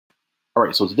All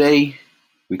right, so today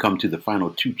we come to the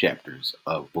final two chapters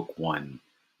of Book One,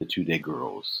 The Two Dead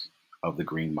Girls of the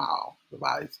Green Mile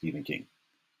by Stephen King.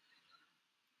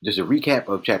 Just a recap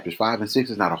of chapters 5 and 6.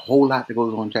 There's not a whole lot that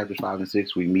goes on in chapters 5 and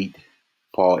 6. We meet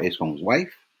Paul Edgecombe's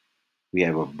wife. We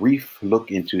have a brief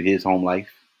look into his home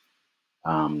life,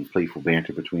 playful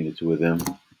banter between the two of them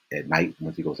at night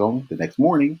once he goes home. The next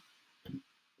morning,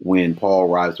 when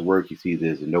Paul arrives to work, he sees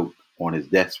there's a note on his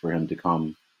desk for him to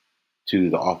come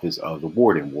to the office of the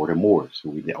warden, Warden Morris,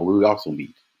 who we also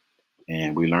meet.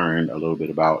 And we learn a little bit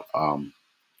about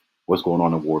what's going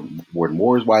on in Warden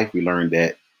Moore's wife. We learned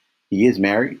that he is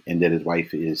married and that his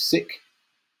wife is sick,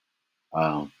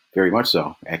 very much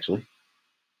so, actually.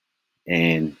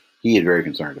 And he is very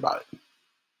concerned about it.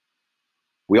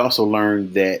 We also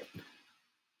learned that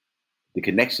the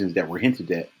connections that were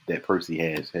hinted at that Percy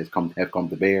have come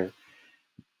to bear.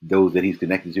 Those that he's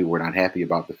connected to were not happy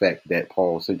about the fact that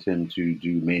Paul sent him to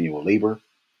do manual labor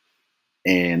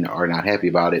and are not happy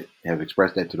about it, have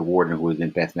expressed that to the warden, who is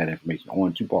then passing that information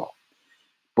on to Paul.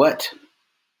 But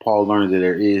Paul learns that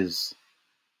there is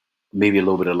maybe a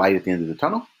little bit of light at the end of the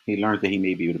tunnel. He learns that he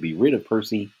may be able to be rid of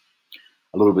Percy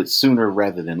a little bit sooner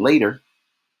rather than later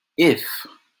if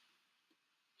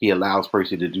he allows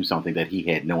Percy to do something that he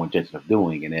had no intention of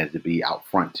doing, and has to be out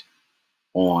front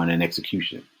on an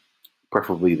execution.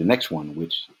 Preferably the next one,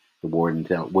 which the warden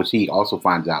which he also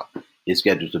finds out is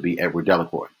scheduled to be Edward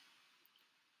Delacroix.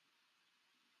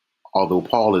 Although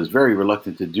Paul is very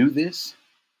reluctant to do this,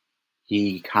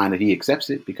 he accepts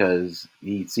it because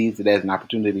he sees it as an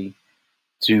opportunity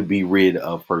to be rid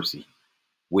of Percy,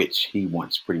 which he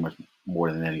wants pretty much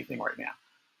more than anything right now.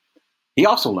 He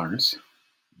also learns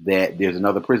that there's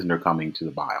another prisoner coming to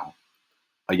the Bile,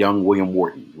 a young William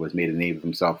Wharton, who has made a name of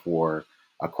himself for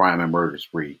a crime and murder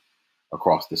spree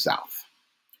across the South.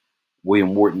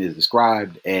 William Wharton is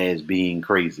described as being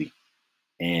crazy,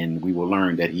 and we will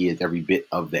learn that he is every bit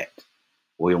of that.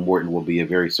 William Wharton will be a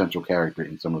very central character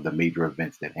in some of the major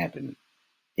events that happen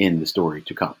in the story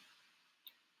to come.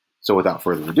 So without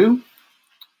further ado,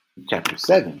 Chapter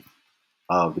 7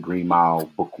 of The Green Mile,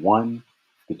 Book 1,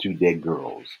 The Two Dead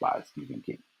Girls by Stephen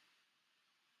King.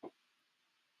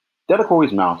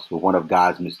 Delacroix's mouse was one of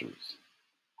God's mysteries.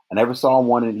 I never saw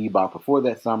one in Ebot before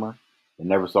that summer, and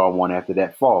never saw one after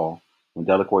that fall, when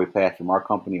Delacroix passed from our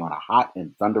company on a hot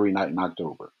and thundery night in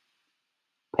October.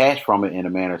 Passed from it in a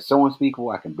manner so unspeakable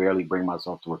I can barely bring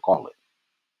myself to recall it.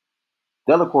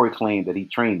 Delacroix claimed that he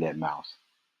trained that mouse,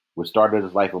 which started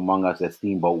his life among us as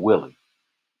Steamboat Willie,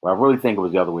 but I really think it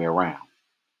was the other way around.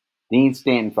 Dean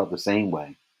Stanton felt the same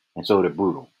way, and so did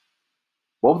Brutal.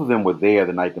 Both of them were there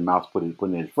the night the mouse put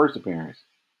in his first appearance,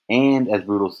 and, as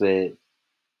Brutal said,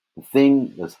 the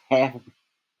thing was half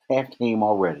tame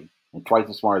already, and twice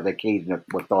as smart as that Cajun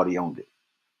what thought he owned it.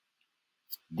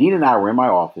 Dean and I were in my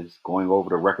office, going over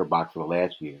the record box for the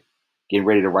last year, getting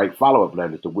ready to write follow-up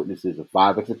letters to witnesses of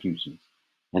 5 executions,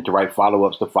 and to write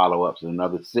follow-ups to follow-ups, and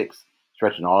another 6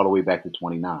 stretching all the way back to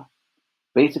 29.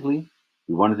 Basically,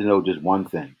 we wanted to know just one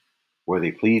thing: were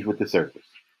they pleased with the service?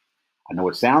 I know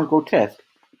it sounds grotesque,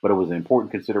 but it was an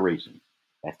important consideration.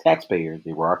 As taxpayers,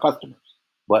 they were our customers,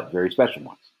 but very special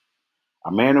ones.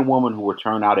 A man and woman who were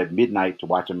turned out at midnight to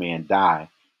watch a man die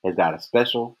has got a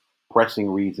special,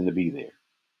 pressing reason to be there.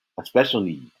 A special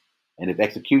need, and if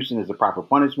execution is the proper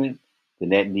punishment, then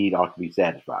that need ought to be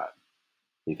satisfied.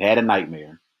 They've had a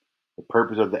nightmare. The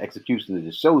purpose of the execution is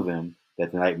to show them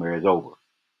that the nightmare is over.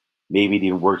 Maybe it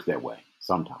even works that way,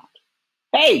 sometimes.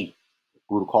 Hey!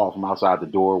 Brutal called from outside the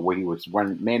door where he was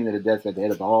manning at the desk at the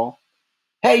head of the hall.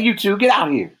 Hey, you two, get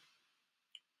out here!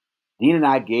 Dean and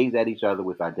I gazed at each other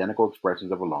with identical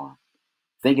expressions of alarm,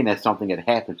 thinking that something had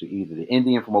happened to either the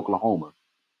Indian from Oklahoma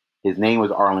 — his name was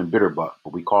Arlen Bitterbuck,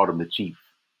 but we called him the Chief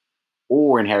 —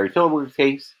 or, in Harry Tilburg's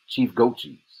case, Chief Goat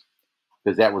Cheese,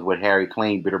 because that was what Harry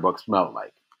claimed Bitterbuck smelled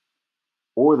like,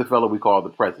 or the fellow we called the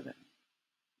President.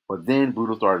 But then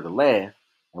Brutal started to laugh,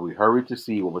 and we hurried to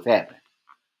see what was happening.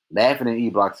 Laughing in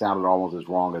E-Block sounded almost as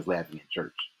wrong as laughing in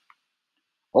church.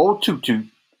 Old Toot Toot,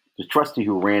 the trustee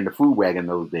who ran the food wagon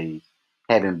those days,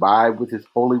 had imbibed with his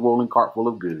holy rolling cart full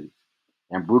of goods,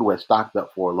 and Brutal had stocked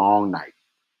up for a long night: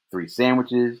 3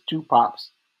 sandwiches, 2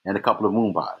 pops, and a couple of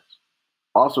moon pies.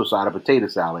 Also a side of potato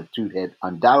salad Toot had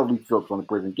undoubtedly filched from the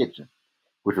prison kitchen,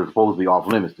 which was supposed to be off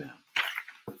limits to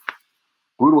him.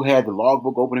 Brutal had the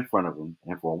logbook open in front of him,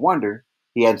 and for a wonder,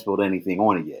 he hadn't spilled anything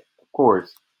on it yet. Of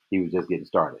course, he was just getting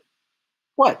started.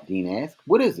 What? Dean asked.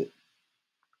 What is it?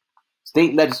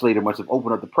 State legislator must have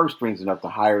opened up the purse strings enough to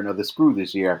hire another screw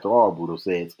this year after all, Brutal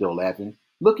said, still laughing.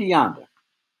 Look yonder.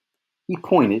 He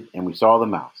pointed, and we saw the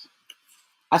mouse.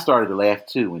 I started to laugh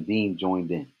too, and Dean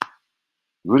joined in.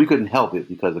 You really couldn't help it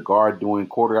because the guard doing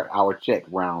quarter-hour check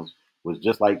rounds was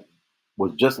just like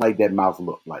that mouse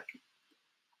looked like.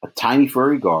 A tiny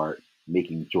furry guard,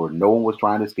 making sure no one was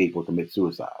trying to escape or commit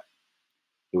suicide.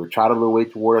 It would trot a little way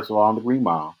toward us along the Green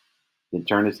Mile, then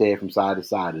turn its head from side to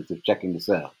side as if checking the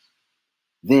cells.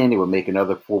 Then it would make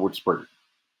another forward spurt.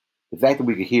 The fact that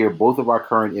we could hear both of our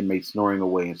current inmates snoring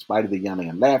away in spite of the yelling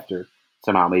and laughter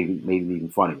somehow made it even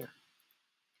funnier.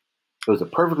 It was a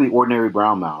perfectly ordinary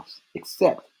brown mouse,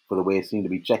 except for the way it seemed to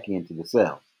be checking into the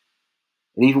cells.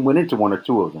 It even went into one or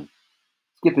two of them,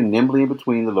 skipping nimbly in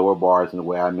between the lower bars in a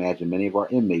way I imagine many of our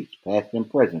inmates, past and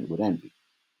present, would envy.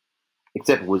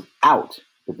 Except it was out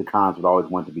that the cons would always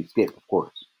want to be skipped, of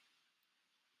course.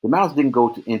 The mouse didn't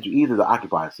go into either the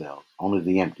occupied cells, only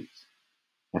the empties.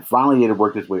 And finally it had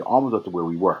worked its way almost up to where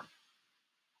we were.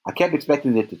 I kept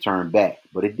expecting it to turn back,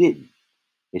 but it didn't.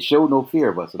 It showed no fear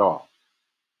of us at all.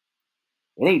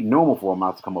 It ain't normal for a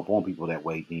mouse to come up on people that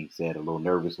way, Dean said a little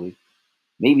nervously.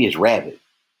 Maybe it's rabid.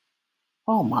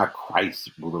 Oh my Christ,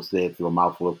 Brutal said through a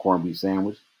mouthful of corned beef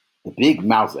sandwich. The big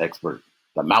mouse expert,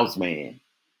 the mouse man.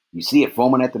 You see it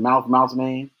foaming at the mouth, mouse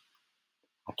man?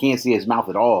 I can't see his mouth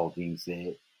at all, Dean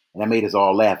said, and that made us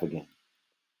all laugh again.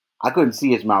 I couldn't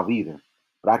see his mouth either,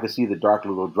 but I could see the dark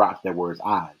little drops that were his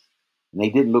eyes, and they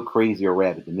didn't look crazy or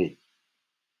rabid to me.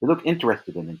 They looked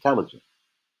interested and intelligent.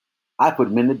 I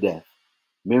put men to death,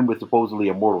 men with supposedly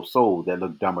immortal souls that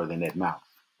looked dumber than that mouse.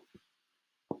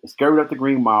 It scurried up the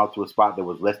Green Mile to a spot that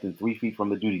was less than 3 feet from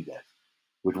the duty desk,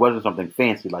 which wasn't something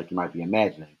fancy like you might be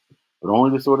imagining, but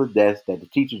only the sort of desk that the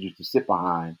teachers used to sit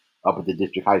behind up at the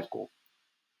district high school.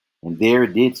 And there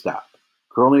it did stop,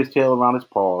 curling its tail around its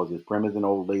paws as prim as an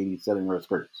old lady settling her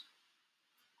skirts.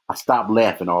 I stopped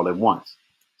laughing all at once,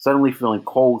 suddenly feeling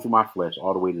cold through my flesh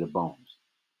all the way to the bones.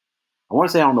 I want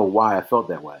to say I don't know why I felt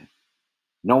that way.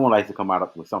 No one likes to come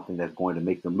out with something that's going to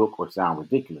make them look or sound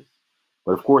ridiculous,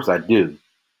 but of course I do.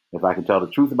 If I can tell the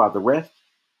truth about the rest,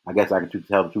 I guess I can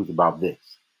tell the truth about this.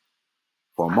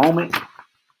 For a moment,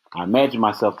 I imagined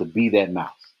myself to be that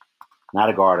mouse. Not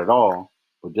a guard at all,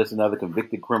 but just another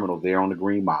convicted criminal there on the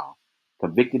Green Mile.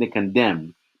 Convicted and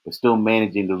condemned, but still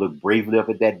managing to look bravely up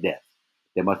at that death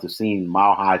that must have seemed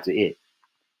mile high to it,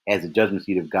 as the judgment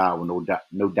seat of God will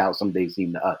no doubt someday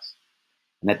seem to us.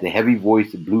 And at the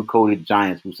heavy-voiced, blue-coated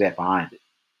giants who sat behind it.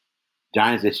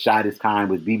 Giants that shot his kind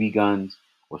with BB guns,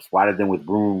 or swatted them with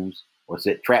brooms, or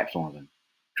set traps on them.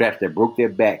 Traps that broke their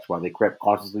backs while they crept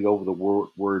cautiously over the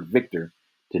word Victor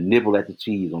to nibble at the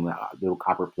cheese on the little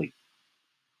copper plate.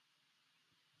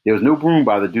 There was no broom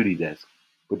by the duty desk,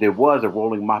 but there was a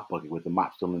rolling mop bucket with the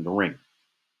mop still in the ring.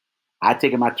 I'd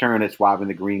taken my turn at swabbing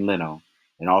the green lino,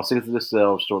 and all six of the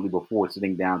cells shortly before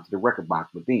sitting down to the record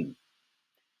box with Dean.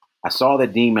 I saw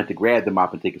that Dean meant to grab the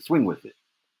mop and take a swing with it.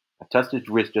 I touched his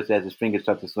wrist just as his fingers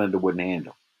touched the slender wooden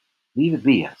handle. Leave it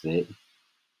be, I said.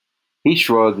 He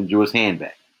shrugged and drew his hand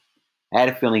back. I had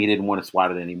a feeling he didn't want to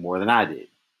swat it any more than I did.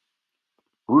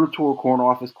 Brutal tore a corn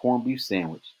off his corned beef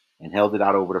sandwich and held it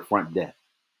out over the front desk,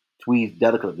 tweezed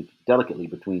delicately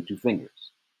between two fingers.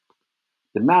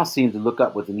 The mouse seemed to look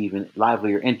up with an even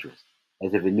livelier interest,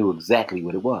 as if it knew exactly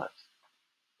what it was.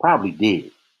 Probably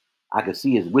did. I could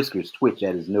see his whiskers twitch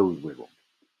at his nose wiggle.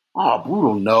 Oh,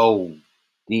 Brutal, no,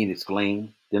 Dean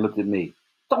exclaimed, then looked at me.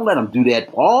 Don't let him do that,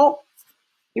 Paul.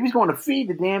 If he's going to feed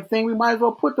the damn thing, we might as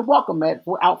well put the welcome mat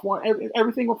out for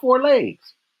everything with four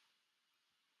legs.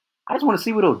 I just want to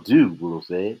see what he'll do, Brutal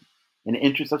said, in the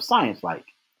interest of science like.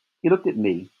 He looked at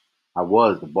me. I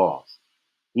was the boss,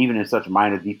 even in such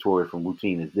minor detours from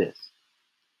routine as this.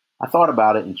 I thought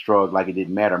about it and shrugged like it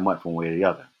didn't matter much one way or the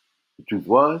other. The truth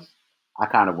was, I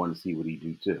kind of wanted to see what he'd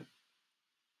do too.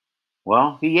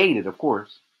 Well, he ate it, of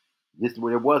course.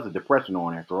 There was a depression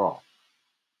on after all.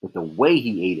 But the way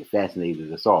he ate it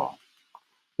fascinated us all.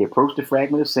 He approached the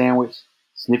fragment of sandwich,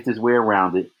 sniffed his way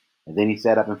around it, and then he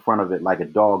sat up in front of it like a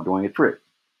dog doing a trick,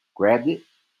 grabbed it,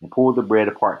 and pulled the bread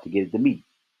apart to get at the meat.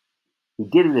 He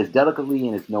did it as delicately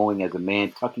and as knowing as a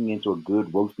man tucking into a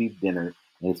good roast beef dinner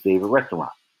in his favorite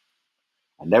restaurant.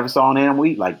 I never saw an animal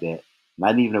eat like that,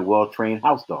 not even a well-trained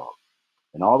house dog.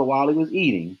 And all the while he was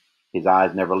eating, his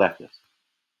eyes never left us.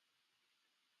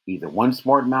 Either one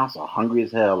smart mouse or hungry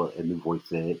as hell, a new voice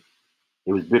said.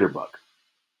 It was Bitterbuck.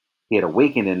 He had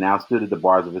awakened and now stood at the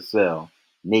bars of his cell,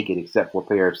 naked except for a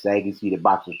pair of saggy seated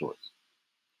boxer shorts.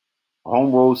 A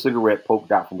home-rolled cigarette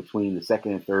poked out from between the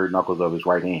second and third knuckles of his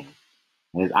right hand,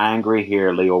 and his iron gray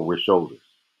hair lay over his shoulders,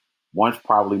 once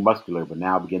probably muscular but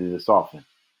now beginning to soften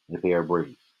in a pair of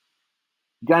braids.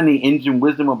 You got any Indian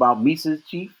wisdom about Mises,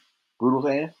 Chief? Brutal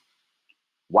asked.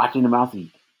 Watching the mouse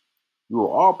eat. We were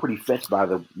all pretty fetched by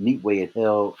the neat way it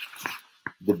held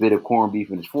the bit of corned beef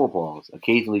in his forepaws,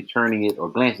 occasionally turning it or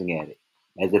glancing at it,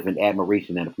 as if in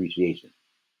admiration and appreciation.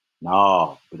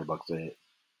 "No," Bitterbuck said.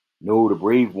 "No, the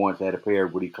brave once had a pair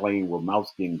of what he claimed were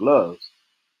mouse-skin gloves,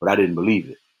 but I didn't believe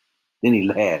it." Then he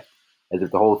laughed, as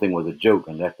if the whole thing was a joke,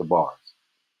 and left the bars.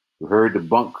 We heard the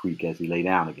bunk creak as he lay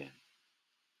down again.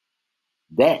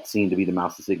 That seemed to be the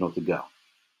mouse's signal to go.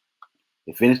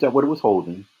 It finished up what it was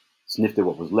holding, sniffed at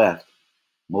what was left,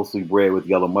 mostly bread with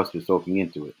yellow mustard soaking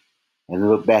into it, and then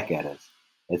looked back at us,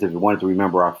 as if it wanted to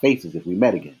remember our faces if we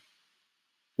met again.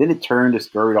 Then it turned and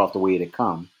scurried off the way it had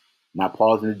come, not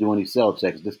pausing to do any cell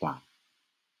checks this time.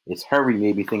 Its hurry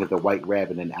made me think of the White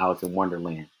Rabbit in Alice in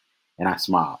Wonderland, and I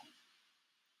smiled.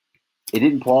 It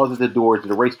didn't pause at the door to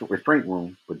the restraint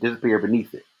room, but disappeared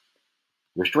beneath it.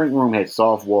 The restraint room had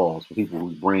soft walls for people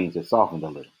whose brains had softened a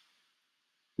little.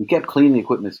 We kept cleaning the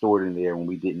equipment stored in there when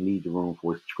we didn't need the room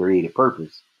for its creative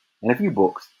purpose, and a few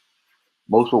books.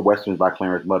 Most were westerns by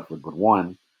Clarence Mudford, but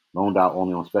one, loaned out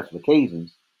only on special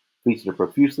occasions, featured a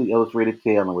profusely illustrated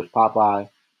tale in which Popeye,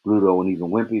 Bluto, and even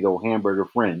Wimpy, the old hamburger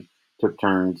friend, took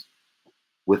turns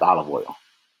with olive oil.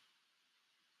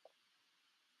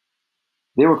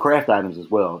 There were craft items as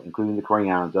well, including the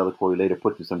crayons Delacour later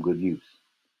put to some good use.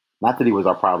 Not that he was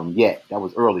our problem yet, that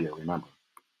was earlier, remember.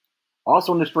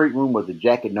 Also in the straight room was a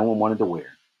jacket no one wanted to wear,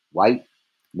 white,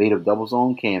 made of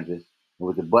double-sewn canvas, and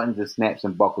with the buttons and snaps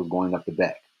and buckles going up the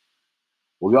back.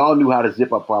 We all knew how to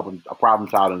zip up a problem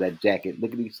child in that jacket,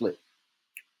 lickety-slip.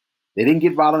 They didn't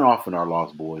get violent often, our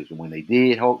lost boys, and when they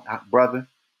did, brother,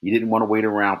 you didn't want to wait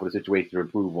around for the situation to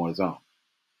improve on its own.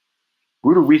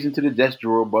 Brutal reached into the desk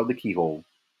drawer above the keyhole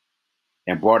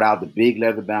and brought out the big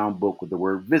leather-bound book with the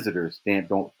word visitor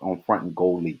stamped on front in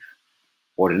gold leaf.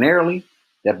 Ordinarily,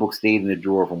 that book stayed in the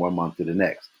drawer from 1 month to the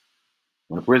next.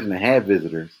 When a prisoner had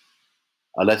visitors,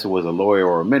 unless it was a lawyer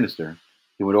or a minister,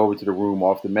 he went over to the room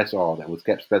off the mess hall that was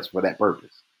kept special for that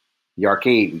purpose. The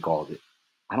arcade, we called it.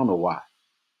 I don't know why.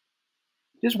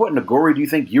 "Just what in the glory do you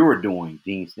think you're doing?"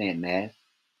 Dean Stanton asked,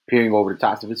 peering over the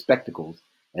tops of his spectacles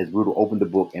as Brutal opened the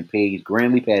book and paged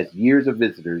grandly past years of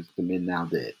visitors to men now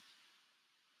dead.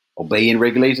 "Obeying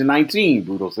Regulation 19,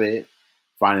 Brutal said,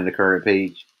 finding the current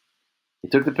page. He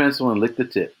took the pencil and licked the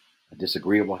tip, a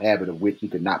disagreeable habit of which he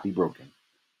could not be broken,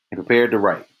 and prepared to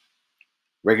write.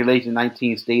 Regulation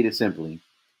 19 stated simply,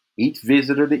 each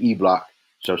visitor to E Block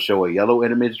shall show a yellow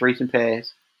administration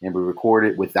pass and be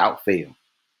recorded without fail.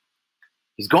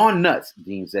 "He's gone nuts,"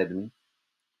 Dean said to me.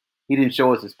 "He didn't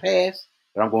show us his pass,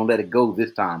 but I'm going to let it go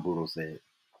this time," Brutal said.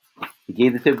 He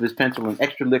gave the tip of his pencil an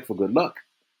extra lick for good luck,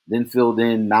 then filled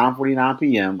in 9:49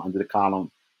 p.m. under the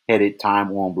column headed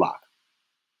Time on Block.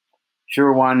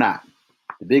 "Sure, why not?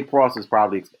 The big process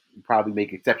probably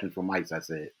make exceptions for mice," I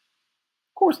said.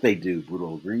 "Of course they do,"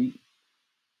 Brutal agreed.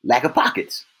 "Lack of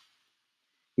pockets."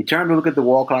 He turned to look at the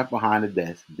wall clock behind the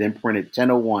desk, then printed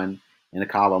 10:01 in a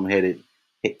column headed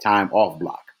Time Off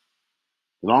Block.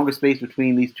 The longer space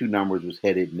between these two numbers was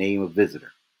headed Name of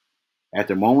Visitor.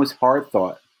 After a moment's hard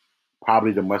thought,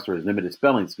 probably to muster his limited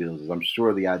spelling skills, as I'm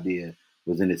sure the idea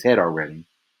was in his head already,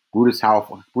 Brutus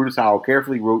Howell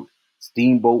carefully wrote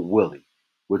Steamboat Willie,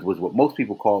 which was what most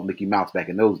people called Mickey Mouse back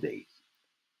in those days.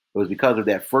 It was because of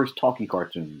that first talkie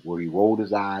cartoon where he rolled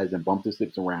his eyes and bumped his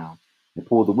lips around and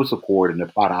pulled the whistle cord in the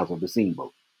pothouse of the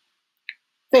steamboat.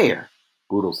 "There,"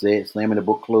 Brutal said, slamming the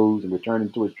book closed and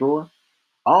returning to his drawer.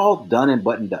 "All done and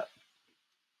buttoned up."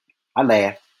 I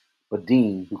laughed, but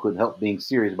Dean, who couldn't help being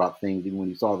serious about things even when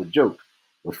he saw the joke,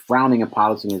 was frowning and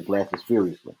polishing his glasses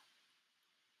furiously.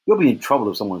 "You'll be in trouble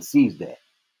if someone sees that."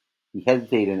 He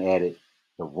hesitated and added,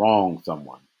 "the wrong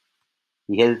someone."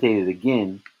 He hesitated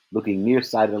again, looking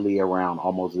nearsightedly around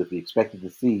almost as if he expected to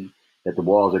see that the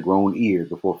walls had grown ears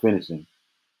before finishing.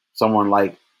 "Someone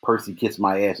like Percy Kiss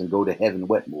My Ass and Go to Heaven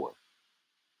Wetmore."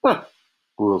 "Huh,"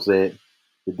 Brutal said.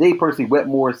 "The day Percy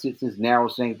Wetmore sits his narrow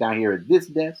shank down here at this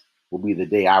desk will be the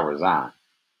day I resign."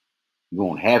 "You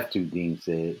won't have to," Dean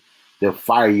said. "They'll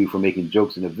fire you for making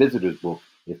jokes in the visitor's book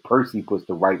if Percy puts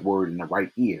the right word in the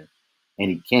right ear. And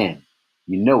he can.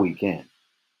 You know he can."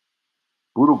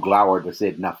 Brutal glowered but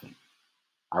said nothing.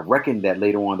 I reckoned that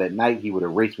later on that night he would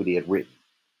erase what he had written.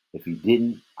 If he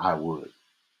didn't, I would.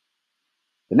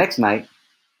 The next night,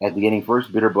 after getting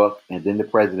first Bitterbuck and then the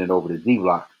president over to D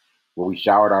Block, where we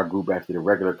showered our group after the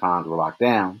regular cons were locked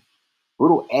down,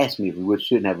 Brutal asked me if we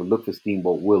shouldn't have a look for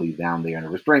Steamboat Willie down there in the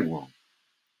restraint room.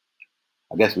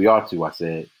 "I guess we ought to," I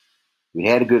said. We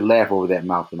had a good laugh over that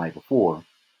mouth the night before,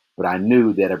 but I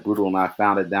knew that if Brutal and I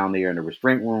found it down there in the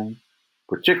restraint room,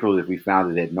 particularly if we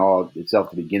found it had gnawed itself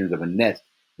to the beginnings of a nest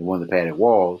in one of the padded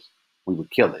walls, we would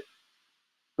kill it.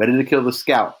 Better to kill the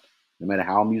scout, no matter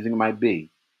how amusing it might be,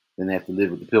 than have to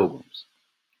live with the pilgrims.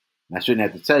 And I shouldn't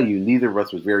have to tell you, neither of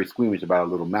us was very squeamish about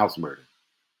a little mouse murder.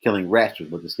 Killing rats was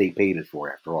what the state paid us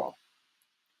for, after all.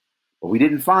 But we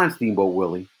didn't find Steamboat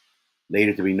Willie,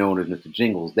 later to be known as Mr.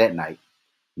 Jingles, that night,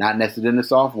 not nested in the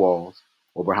soft walls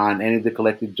or behind any of the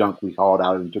collected junk we hauled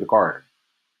out into the corridor.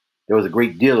 There was a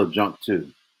great deal of junk,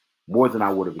 too, more than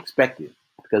I would have expected,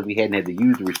 because we hadn't had to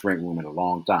use the restraint room in a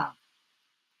long time.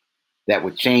 That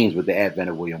would change with the advent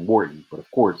of William Wharton, but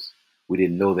of course, we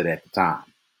didn't know that at the time.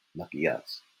 Lucky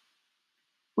us.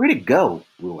 Where'd it go?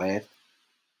 Will asked,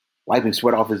 wiping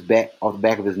sweat off the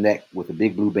back of his neck with a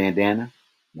big blue bandana.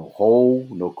 No hole,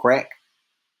 no crack.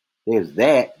 There's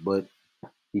that, but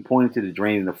he pointed to the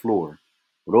drain in the floor.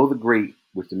 Below the grate,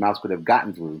 which the mouse could have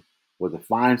gotten through, was a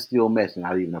fine steel mesh and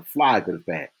not even a fly could have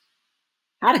passed.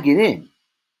 How to get in?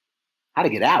 How to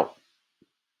get out?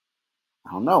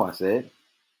 I don't know, I said.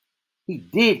 He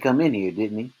did come in here,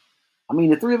 didn't he? I mean,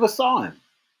 the three of us saw him.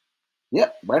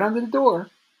 Yep, right under the door.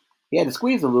 He had to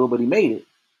squeeze a little, but he made it.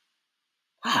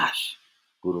 Gosh,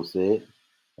 Boodle said,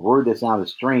 a word that sounded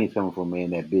strange coming from a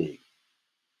man that big.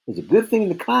 It's a good thing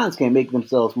the cons can't make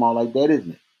themselves small like that,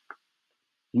 isn't it?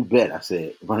 You bet, I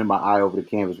said, running my eye over the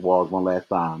canvas walls one last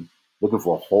time, looking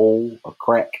for a hole, a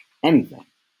crack, anything.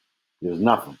 There was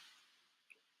nothing.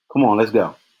 Come on, let's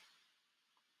go.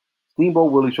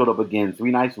 Steamboat Willie showed up again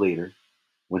 3 nights later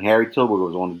when Harry Tilbury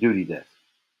was on the duty desk.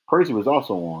 Percy was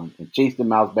also on and chased the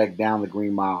mouse back down the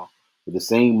Green Mile with the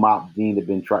same mop Dean had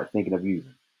been thinking of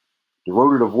using. The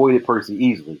rodent avoided Percy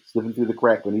easily, slipping through the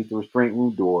crack beneath the restraint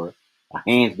room door, a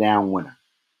hands-down winner.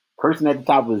 Cursing at the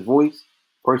top of his voice,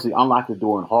 Percy unlocked the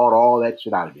door and hauled all that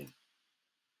shit out again.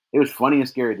 It was funny and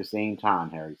scary at the same time,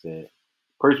 Harry said.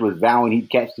 Percy was vowing he'd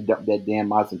catch that damn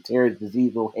mouse and tear his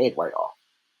diseased little head right off.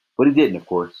 But he didn't, of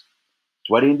course.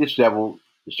 Sweaty and disheveled,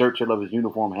 the shirt tail of his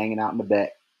uniform hanging out in the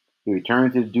back, he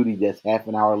returned to the duty desk half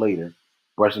an hour later,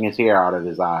 brushing his hair out of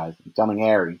his eyes and telling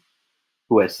Harry,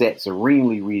 who had sat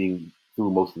serenely reading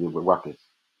through most of the ruckus,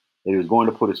 that he was going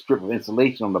to put a strip of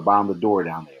insulation on the bottom of the door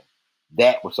down there.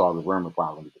 That would solve the vermin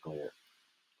problem, he declared.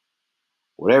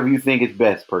 Whatever you think is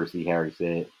best, Percy, Harry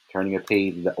said, turning a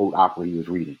page of the old opera he was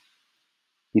reading.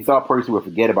 He thought Percy would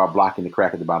forget about blocking the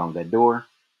crack at the bottom of that door,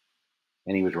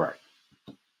 and he was right.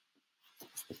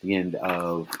 That's the end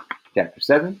of chapter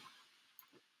 7.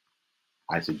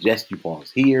 I suggest you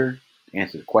pause here to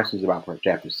answer the questions about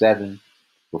chapter 7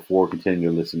 before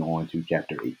continuing to listen on to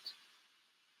chapter 8.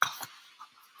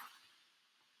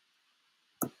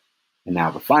 And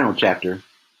now the final chapter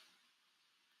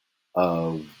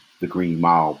of The Green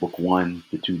Mile, Book 1,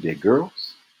 The Two Dead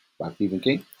Girls, by Stephen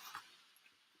King.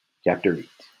 Chapter 8.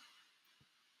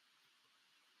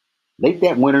 Late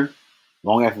that winter,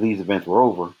 long after these events were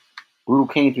over, Brutal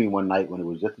came to me one night when it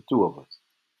was just the two of us.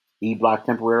 E Block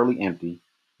temporarily empty,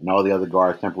 and all the other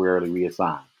guards temporarily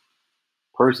reassigned.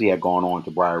 Percy had gone on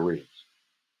to Briar Ridge.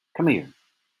 Come here,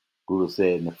 Brutal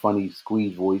said in a funny,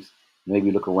 squeezed voice, and made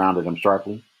me look around at him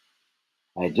sharply.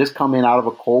 I had just come in out of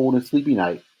a cold and sleepy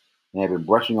night, and had been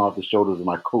brushing off the shoulders of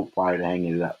my coat prior to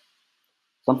hanging it up.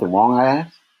 Something wrong, I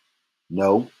asked.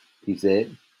 No, he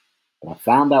said, but I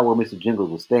found out where Mr. Jingles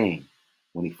was staying,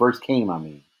 when he first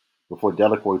came, before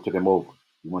Delacroix took him over.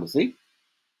 You want to see?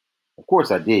 Of course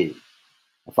I did.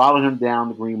 I followed him down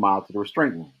the Green Mile to the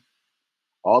restraint room.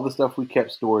 All the stuff we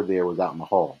kept stored there was out in the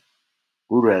hall.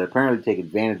 Brutal had apparently taken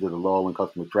advantage of the lull in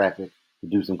customer traffic to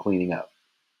do some cleaning up.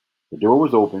 The door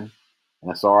was open,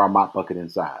 and I saw our mop bucket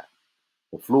inside.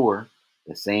 The floor,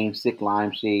 the same sick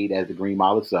lime shade as the Green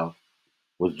Mile itself,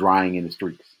 was drying in the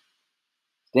streaks.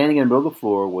 Standing in the middle of the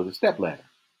floor was a stepladder,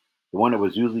 the one that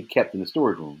was usually kept in the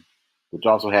storage room, which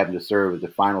also happened to serve as the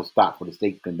final stop for the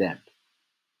state's condemned.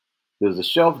 There was a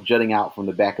shelf jutting out from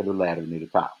the back of the ladder near the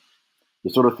top, the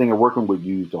sort of thing a workman would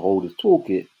use to hold his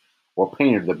toolkit or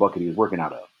painter the bucket he was working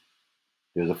out of.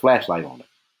 There was a flashlight on it.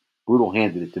 Brutal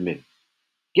handed it to me.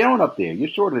 Get on up there. You're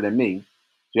shorter than me, so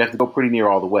you have to go pretty near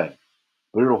all the way.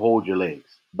 But it'll hold your legs.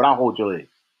 But I'll hold your legs.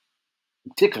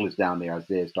 I'm ticklish down there, I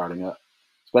said, starting up,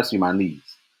 especially my knees.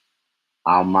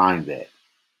 I'll mind that.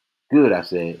 Good, I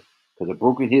said, because a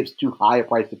broken hip's too high a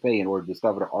price to pay in order to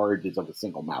discover the origins of a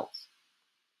single mouse.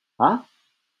 Huh?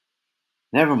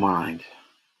 Never mind.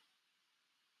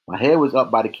 My head was up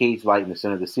by the cage light in the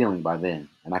center of the ceiling by then,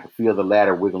 and I could feel the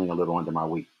ladder wiggling a little under my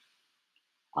weight.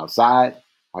 Outside,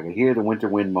 I could hear the winter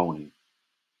wind moaning.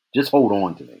 Just hold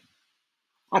on to me.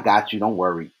 I got you, don't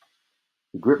worry.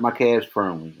 He gripped my calves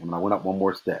firmly, and I went up one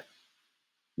more step.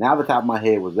 Now the top of my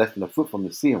head was less than a foot from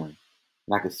the ceiling,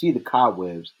 and I could see in the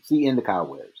cobwebs,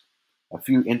 a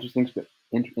few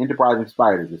enterprising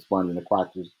spiders that spun in the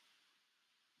crotches.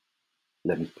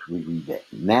 Let me reread that.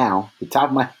 Now, the top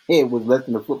of my head was less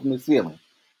than a foot from the ceiling,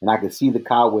 and I could see the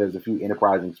cobwebs of a few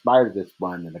enterprising spiders that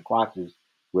spun in the crotches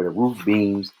where the roof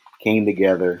beams came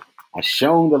together. I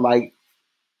shone the light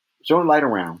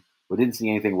around, but didn't see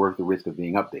anything worth the risk of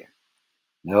being up there.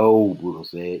 No, Brutal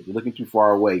said. You're looking too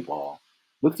far away, Paul.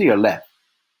 Look to your left,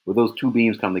 where those two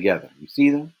beams come together. You see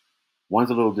them? One's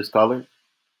a little discolored.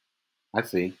 I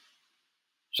see.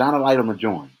 Shine a light on the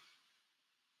join.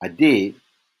 I did,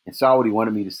 and saw what he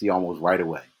wanted me to see almost right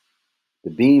away. The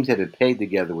beams had been pegged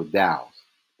together with dowels,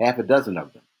 half a dozen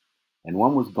of them, and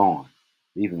one was gone,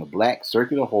 leaving a black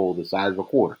circular hole the size of a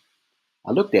quarter.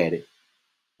 I looked at it,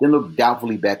 then looked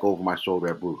doubtfully back over my shoulder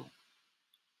at Brutal.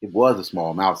 It was a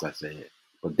small mouse, I said.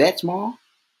 But that small?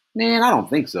 Man, I don't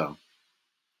think so.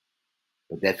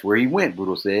 But that's where he went,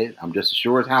 Brutal said. I'm just as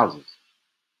sure as houses.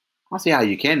 I'll see how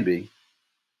you can be.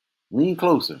 Lean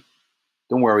closer.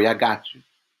 Don't worry, I got you.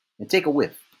 And take a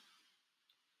whiff.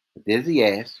 I did as he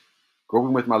asked,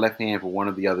 groping with my left hand for one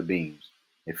of the other beams,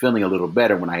 and feeling a little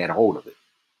better when I had a hold of it.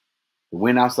 The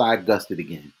wind outside gusted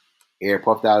again. Air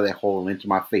puffed out of that hole and into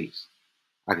my face.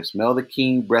 I could smell the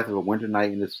keen breath of a winter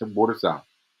night in the border south,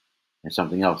 and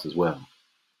something else as well.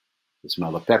 The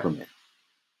smell of peppermint.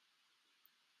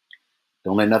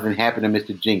 Don't let nothing happen to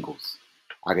Mr. Jingles,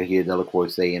 I could hear Delacroix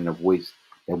say in a voice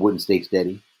that wouldn't stay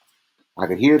steady. I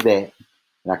could hear that,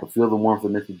 and I could feel the warmth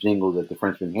of Mr. Jingles as the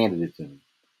Frenchman handed it to me.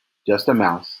 Just a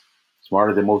mouse,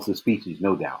 smarter than most of the species,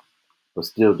 no doubt, but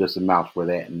still just a mouse for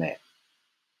that and that.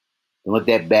 Don't let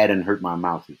that bad and hurt my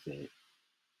mouse, he said.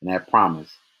 And that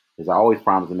promise, as I always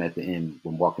promised him at the end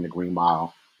when walking the Green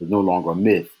Mile, was no longer a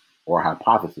myth or a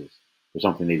hypothesis, but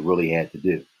something they really had to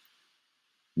do.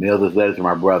 Mail this letter to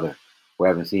my brother, who I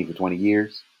haven't seen for 20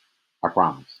 years. I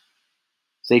promise.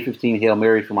 Say 15 Hail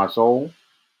Marys for my soul.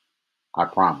 I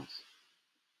promise.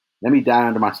 Let me die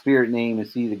under my spirit name and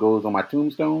see that goes on my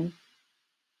tombstone.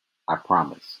 I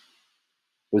promise.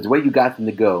 It was the way you got them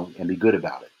to go and be good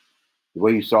about it. The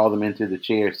way you saw them enter the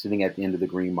chair sitting at the end of the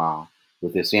Green Mile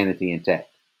with their sanity intact.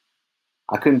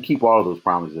 I couldn't keep all of those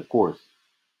promises, of course,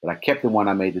 but I kept the one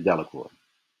I made to Delacroix.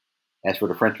 As for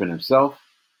the Frenchman himself,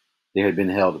 there had been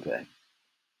hell to pay.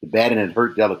 The batting had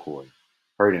hurt Delacroix,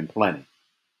 hurt him plenty.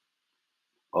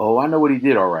 Oh, I know what he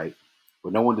did all right,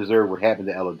 but no one deserved what happened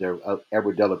to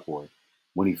Edward Delacroix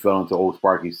when he fell into old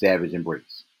Sparky's savage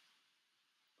embrace.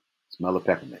 Smell of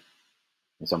peppermint.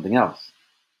 And something else.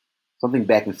 Something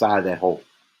back inside that hole.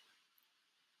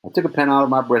 I took a pen out of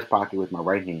my breast pocket with my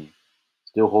right hand,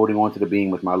 still holding on to the beam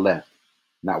with my left,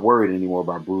 not worried anymore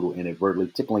about Brutal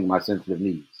inadvertently tickling my sensitive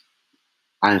knees.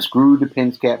 I unscrewed the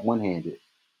pen's cap one-handed,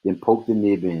 then poked the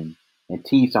nib in and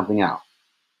teased something out.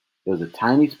 There was a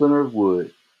tiny splinter of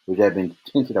wood which had been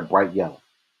tinted a bright yellow.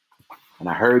 And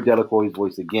I heard Delacroix's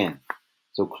voice again,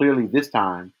 so clearly this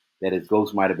time that his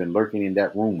ghost might have been lurking in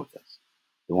that room with us,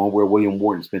 the one where William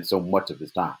Wharton spent so much of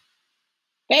his time.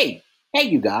 Hey,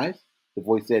 you guys, the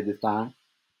voice said this time.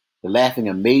 The laughing,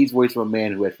 amazed voice of a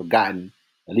man who had forgotten,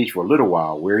 at least for a little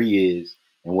while, where he is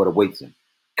and what awaits him.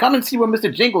 Come and see what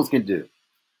Mr. Jingles can do.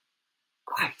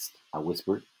 Christ, I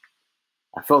whispered.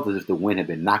 I felt as if the wind had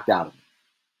been knocked out of me.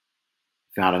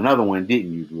 Found another one,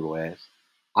 didn't you, Brutal asked.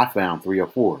 I found 3 or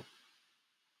 4.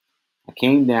 I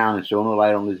came down and shone a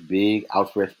light on this big,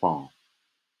 outstretched palm.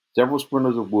 Several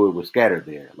splinters of wood were scattered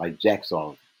there, like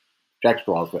jackstraws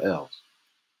for elves.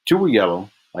 2 were yellow,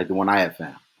 like the one I had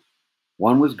found.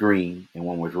 1 was green and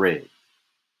 1 was red.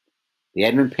 They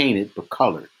hadn't been painted, but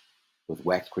colored with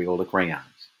wax Crayola crayons.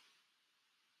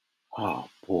 Oh,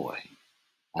 boy,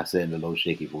 I said in a low,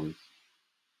 shaky voice.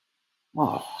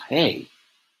 Oh, hey,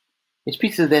 it's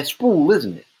pieces of that spool,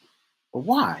 isn't it? But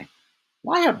why?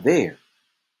 Why up there?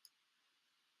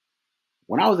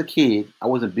 When I was a kid, I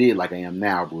wasn't big like I am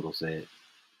now, Brutal said.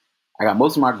 I got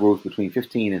most of my growth between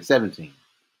 15 and 17.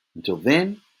 Until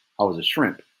then, I was a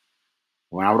shrimp.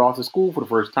 When I went off to school for the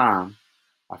first time,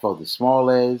 I felt as small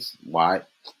as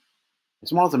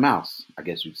a mouse, I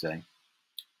guess you'd say.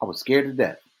 I was scared to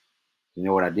death. You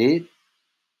know what I did?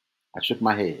 I shook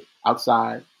my head.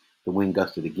 Outside, the wind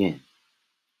gusted again.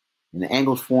 In the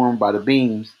angles formed by the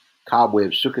beams,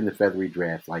 cobwebs shook in the feathery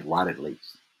drafts like rotted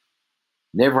lace.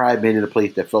 Never had I been in a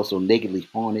place that felt so nakedly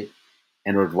haunted,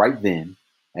 and it was right then,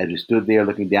 as we stood there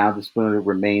looking down at the splintered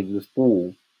remains of the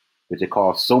spool, which had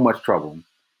caused so much trouble,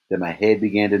 that my head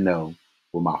began to know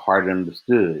what my heart had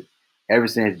understood ever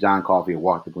since John Coffey had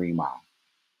walked the Green Mile.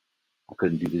 I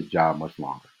couldn't do this job much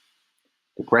longer.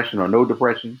 Depression or no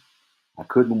depression, I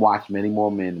couldn't watch many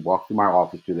more men walk through my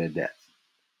office to their deaths.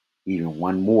 Even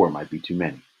one more might be too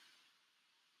many.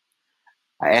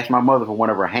 I asked my mother for one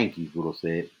of her hankies, Brutal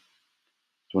said.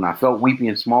 So when I felt weepy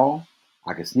and small,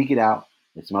 I could sneak it out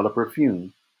and smell the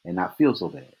perfume and not feel so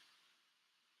bad.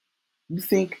 You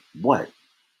think what?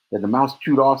 That the mouse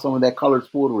chewed off some of that colored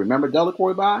spool to remember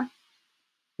Delacroix by?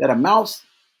 That a mouse?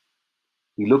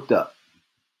 He looked up.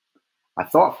 I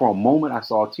thought for a moment I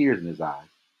saw tears in his eyes,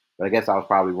 but I guess I was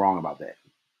probably wrong about that.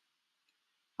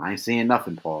 I ain't seeing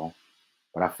nothing, Paul,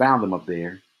 but I found them up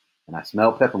there, and I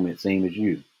smell peppermint same as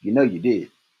you. You know you did.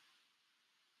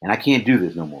 And I can't do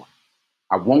this no more.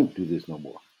 I won't do this no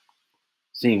more.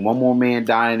 Seeing one more man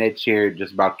die in that chair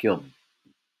just about killed me.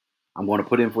 I'm going to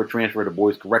put in for a transfer to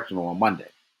Boys Correctional on Monday.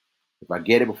 If I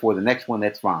get it before the next one,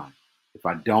 that's fine. If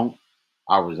I don't,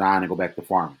 I'll resign and go back to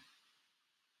farming.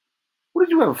 What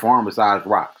did you ever farm besides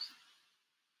rocks?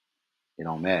 It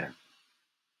don't matter.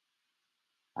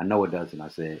 I know it doesn't, I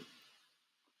said.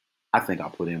 I think I'll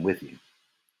put in with you.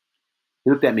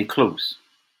 He looked at me close,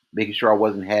 making sure I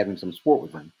wasn't having some sport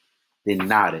with him, then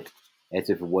nodded as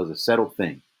if it was a settled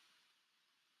thing.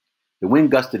 The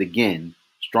wind gusted again,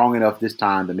 strong enough this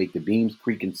time to make the beams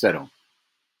creak and settle,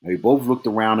 and we both looked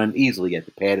around uneasily at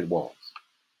the padded walls.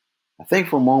 I think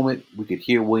for a moment we could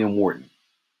hear William Wharton.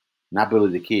 Not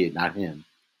Billy the Kid, not him.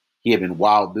 He had been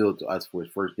Wild Bill to us for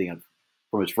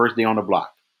from his first day on the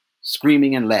block,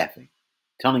 screaming and laughing,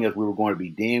 telling us we were going to be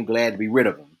damn glad to be rid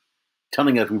of him,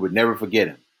 telling us we would never forget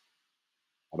him.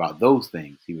 About those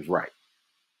things, he was right.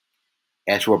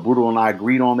 As for what Brutal and I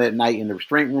agreed on that night in the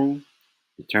restraint room,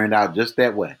 it turned out just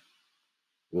that way.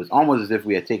 It was almost as if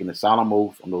we had taken a solemn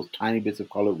oath on those tiny bits of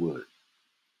colored wood.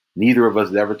 Neither of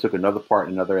us never took part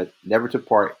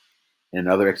in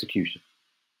another execution.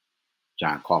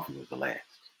 John Coffey was the last.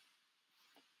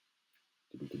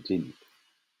 To be continued.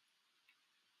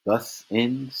 Thus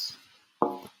ends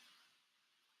The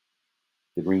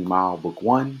Green Mile, Book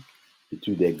 1, The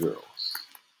Two Dead Girls.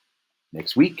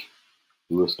 Next week,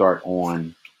 we will start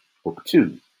on Book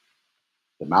 2,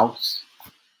 The Mouse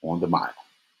on the Mile.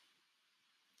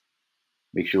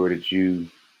 Make sure that you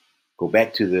go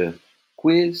back to the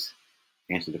quiz,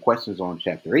 answer the questions on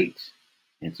Chapter 8,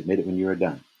 and submit it when you are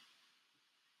done.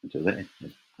 Until then,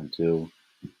 until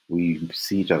we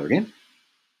see each other again.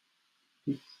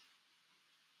 Peace.